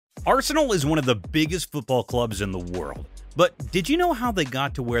Arsenal is one of the biggest football clubs in the world, but did you know how they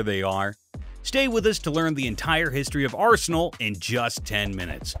got to where they are? Stay with us to learn the entire history of Arsenal in just 10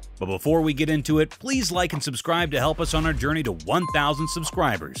 minutes. But before we get into it, please like and subscribe to help us on our journey to 1,000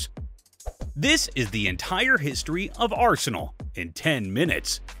 subscribers. This is the entire history of Arsenal in 10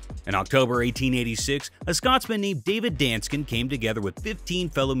 minutes. In October 1886, a Scotsman named David Danskin came together with 15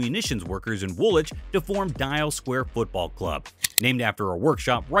 fellow munitions workers in Woolwich to form Dial Square Football Club, named after a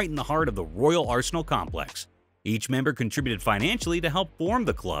workshop right in the heart of the Royal Arsenal complex. Each member contributed financially to help form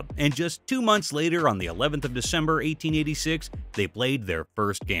the club, and just 2 months later, on the 11th of December 1886, they played their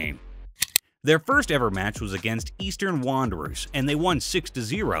first game. Their first ever match was against Eastern Wanderers, and they won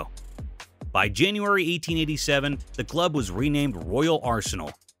 6-0. By January 1887, the club was renamed Royal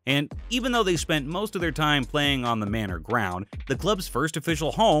Arsenal, and even though they spent most of their time playing on the manor ground, the club's first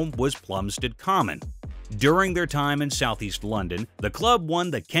official home was Plumstead Common. During their time in southeast London, the club won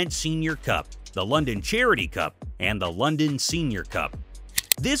the Kent Senior Cup, the London Charity Cup, and the London Senior Cup.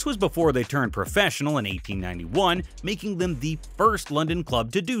 This was before they turned professional in 1891, making them the first London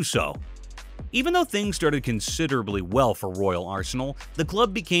club to do so. Even though things started considerably well for Royal Arsenal, the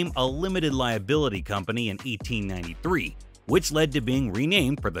club became a limited liability company in 1893, which led to being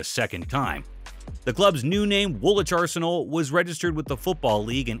renamed for the second time. The club's new name, Woolwich Arsenal, was registered with the Football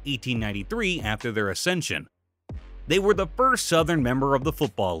League in 1893 after their ascension. They were the first Southern member of the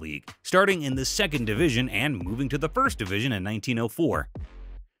Football League, starting in the second division and moving to the first division in 1904.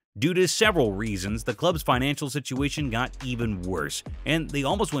 Due to several reasons, the club's financial situation got even worse, and they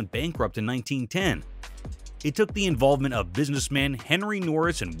almost went bankrupt in 1910. It took the involvement of businessmen Henry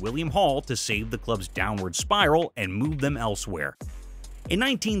Norris and William Hall to save the club's downward spiral and move them elsewhere. In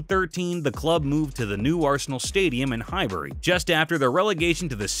 1913, the club moved to the new Arsenal Stadium in Highbury, just after their relegation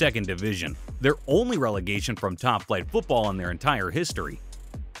to the second division, their only relegation from top-flight football in their entire history.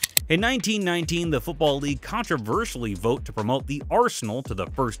 In 1919, the Football League controversially voted to promote the Arsenal to the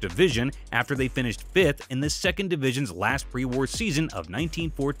first division after they finished 5th in the second division's last pre-war season of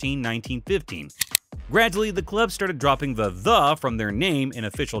 1914-1915. Gradually, the club started dropping the from their name in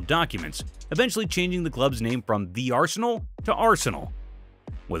official documents, eventually changing the club's name from The Arsenal to Arsenal.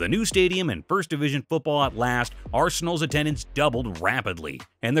 With a new stadium and first division football at last, Arsenal's attendance doubled rapidly,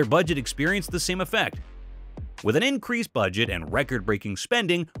 and their budget experienced the same effect. With an increased budget and record-breaking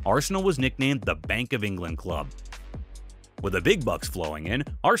spending, Arsenal was nicknamed the Bank of England Club. With the big bucks flowing in,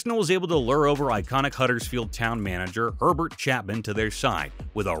 Arsenal was able to lure over iconic Huddersfield Town manager Herbert Chapman to their side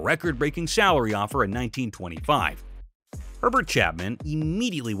with a record-breaking salary offer in 1925. Herbert Chapman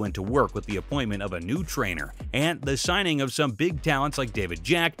immediately went to work with the appointment of a new trainer and the signing of some big talents like David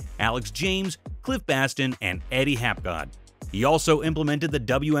Jack, Alex James, Cliff Baston, and Eddie Hapgood. He also implemented the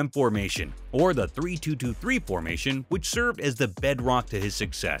WM formation, or the 3-2-2-3 formation, which served as the bedrock to his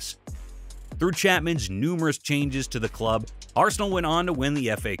success. Through Chapman's numerous changes to the club, Arsenal went on to win the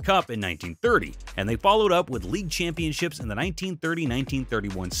FA Cup in 1930, and they followed up with league championships in the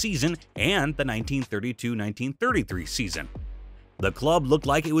 1930-1931 season and the 1932-1933 season. The club looked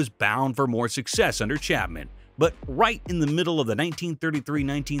like it was bound for more success under Chapman, but right in the middle of the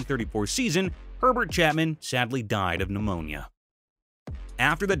 1933-1934 season, Herbert Chapman sadly died of pneumonia.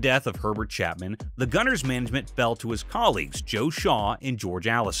 After the death of Herbert Chapman, the Gunners' management fell to his colleagues Joe Shaw and George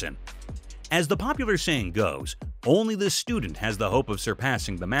Allison. As the popular saying goes, only the student has the hope of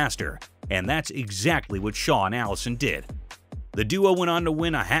surpassing the master, and that's exactly what Shaw and Allison did. The duo went on to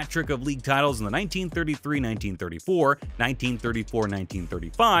win a hat-trick of league titles in the 1933-1934,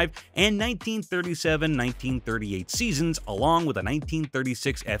 1934-1935, and 1937-1938 seasons, along with a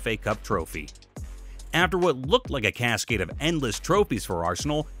 1936 FA Cup trophy. After what looked like a cascade of endless trophies for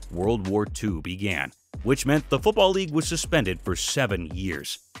Arsenal, World War II began, which meant the Football League was suspended for 7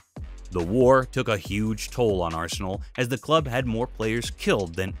 years. The war took a huge toll on Arsenal as the club had more players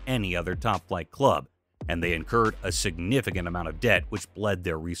killed than any other top-flight club, and they incurred a significant amount of debt which bled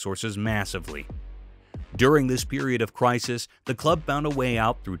their resources massively. During this period of crisis, the club found a way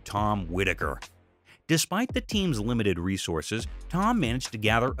out through Tom Whitaker. Despite the team's limited resources, Tom managed to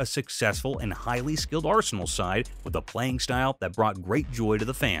gather a successful and highly skilled Arsenal side with a playing style that brought great joy to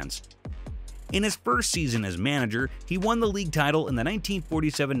the fans. In his first season as manager, he won the league title in the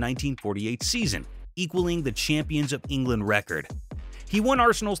 1947-1948 season, equaling the Champions of England record. He won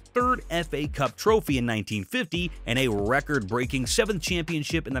Arsenal's third FA Cup trophy in 1950 and a record-breaking 7th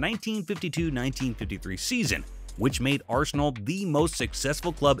championship in the 1952-1953 season, which made Arsenal the most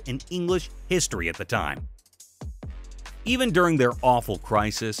successful club in English history at the time. Even during their awful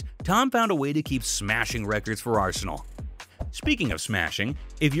crisis, Tom found a way to keep smashing records for Arsenal. Speaking of smashing,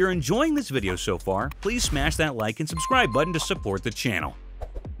 if you're enjoying this video so far, please smash that like and subscribe button to support the channel.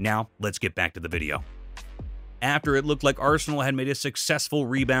 Now, let's get back to the video. After it looked like Arsenal had made a successful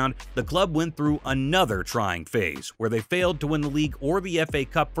rebound, the club went through another trying phase, where they failed to win the league or the FA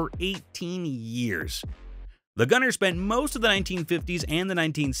Cup for 18 years. The Gunners spent most of the 1950s and the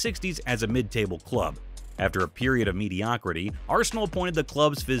 1960s as a mid-table club. After a period of mediocrity, Arsenal appointed the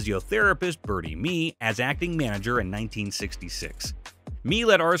club's physiotherapist Bertie Mee as acting manager in 1966. Mee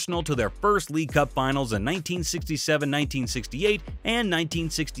led Arsenal to their first League Cup finals in 1967-1968 and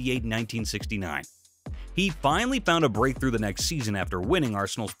 1968-1969. He finally found a breakthrough the next season after winning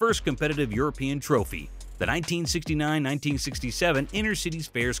Arsenal's first competitive European trophy, the 1969-1967 Inter-Cities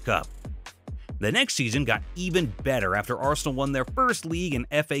Fairs Cup. The next season got even better after Arsenal won their first league and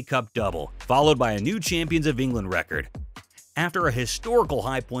FA Cup double, followed by a new Champions of England record. After a historical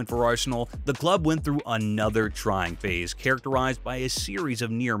high point for Arsenal, the club went through another trying phase characterized by a series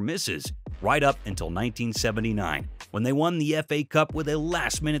of near misses, right up until 1979, when they won the FA Cup with a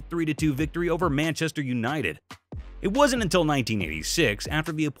last-minute 3-2 victory over Manchester United. It wasn't until 1986,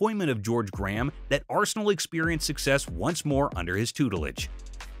 after the appointment of George Graham, that Arsenal experienced success once more under his tutelage.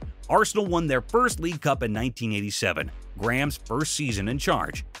 Arsenal won their first League Cup in 1987, Graham's first season in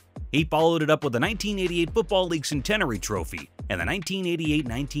charge. He followed it up with the 1988 Football League Centenary Trophy and the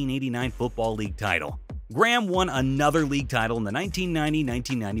 1988-1989 Football League title. Graham won another league title in the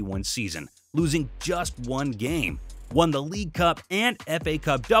 1990-1991 season, losing just one game, won the League Cup and FA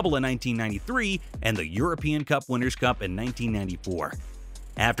Cup double in 1993 and the European Cup Winners' Cup in 1994.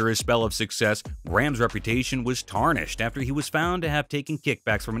 After his spell of success, Graham's reputation was tarnished after he was found to have taken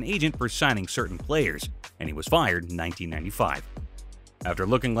kickbacks from an agent for signing certain players, and he was fired in 1995. After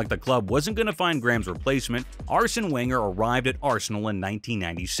looking like the club wasn't going to find Graham's replacement, Arsene Wenger arrived at Arsenal in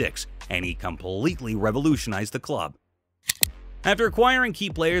 1996, and he completely revolutionized the club. After acquiring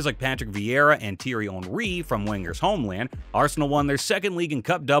key players like Patrick Vieira and Thierry Henry from Wenger's homeland, Arsenal won their second league and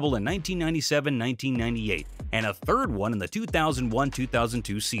cup double in 1997-1998, and a third one in the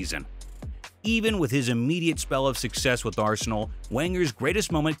 2001-2002 season. Even with his immediate spell of success with Arsenal, Wenger's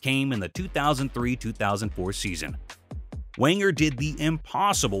greatest moment came in the 2003-2004 season. Wenger did the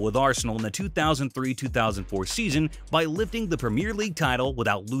impossible with Arsenal in the 2003-2004 season by lifting the Premier League title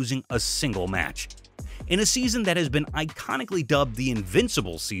without losing a single match. In a season that has been iconically dubbed the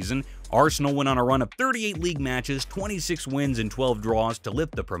Invincible season, Arsenal went on a run of 38 league matches, 26 wins and 12 draws to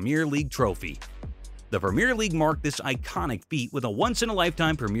lift the Premier League trophy. The Premier League marked this iconic feat with a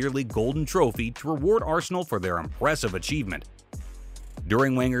once-in-a-lifetime Premier League Golden Trophy to reward Arsenal for their impressive achievement.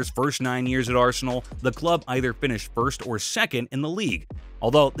 During Wenger's first 9 years at Arsenal, the club either finished first or second in the league,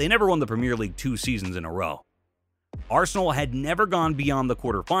 although they never won the Premier League 2 seasons in a row. Arsenal had never gone beyond the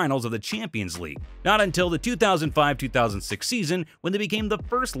quarterfinals of the Champions League, not until the 2005-2006 season when they became the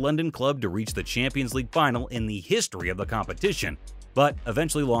first London club to reach the Champions League final in the history of the competition, but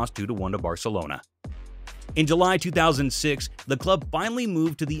eventually lost 2-1 to Barcelona. In July 2006, the club finally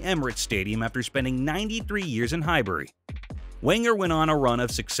moved to the Emirates Stadium after spending 93 years in Highbury. Wenger went on a run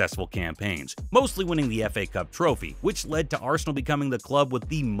of successful campaigns, mostly winning the FA Cup trophy, which led to Arsenal becoming the club with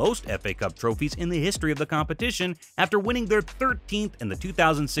the most FA Cup trophies in the history of the competition after winning their 13th in the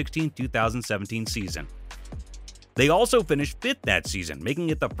 2016-2017 season. They also finished 5th that season, making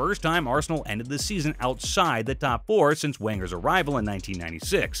it the first time Arsenal ended the season outside the top 4 since Wenger's arrival in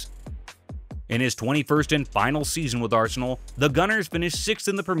 1996. In his 21st and final season with Arsenal, the Gunners finished 6th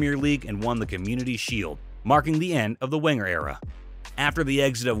in the Premier League and won the Community Shield, marking the end of the Wenger era. After the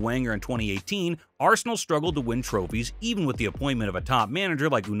exit of Wenger in 2018, Arsenal struggled to win trophies even with the appointment of a top manager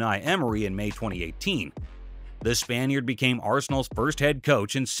like Unai Emery in May 2018. The Spaniard became Arsenal's first head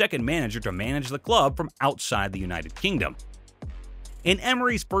coach and second manager to manage the club from outside the United Kingdom. In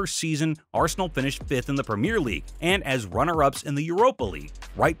Emery's first season, Arsenal finished 5th in the Premier League and as runner-ups in the Europa League,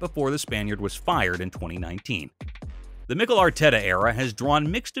 right before the Spaniard was fired in 2019. The Mikel Arteta era has drawn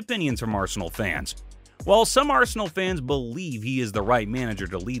mixed opinions from Arsenal fans. While some Arsenal fans believe he is the right manager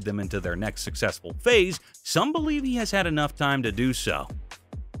to lead them into their next successful phase, some believe he has had enough time to do so.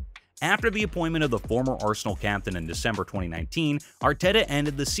 After the appointment of the former Arsenal captain in December 2019, Arteta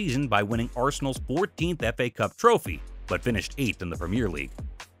ended the season by winning Arsenal's 14th FA Cup trophy, but finished 8th in the Premier League.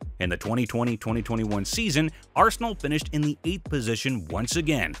 In the 2020-2021 season, Arsenal finished in the 8th position once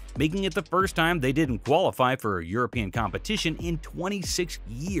again, making it the first time they didn't qualify for a European competition in 26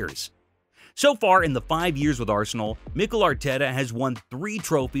 years. So far in the 5 years with Arsenal, Mikel Arteta has won 3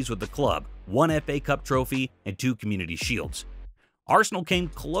 trophies with the club, 1 FA Cup trophy and 2 Community Shields. Arsenal came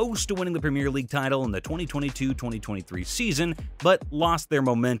close to winning the Premier League title in the 2022-2023 season, but lost their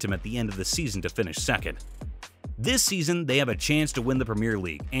momentum at the end of the season to finish second. This season, they have a chance to win the Premier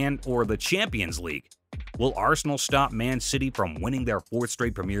League or the Champions League. Will Arsenal stop Man City from winning their 4th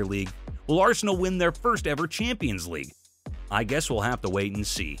straight Premier League? Will Arsenal win their first ever Champions League? I guess we'll have to wait and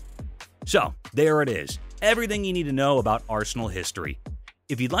see. So, there it is. Everything you need to know about Arsenal history.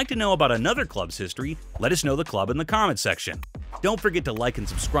 If you'd like to know about another club's history, let us know the club in the comments section. Don't forget to like and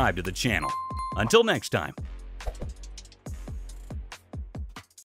subscribe to the channel. Until next time.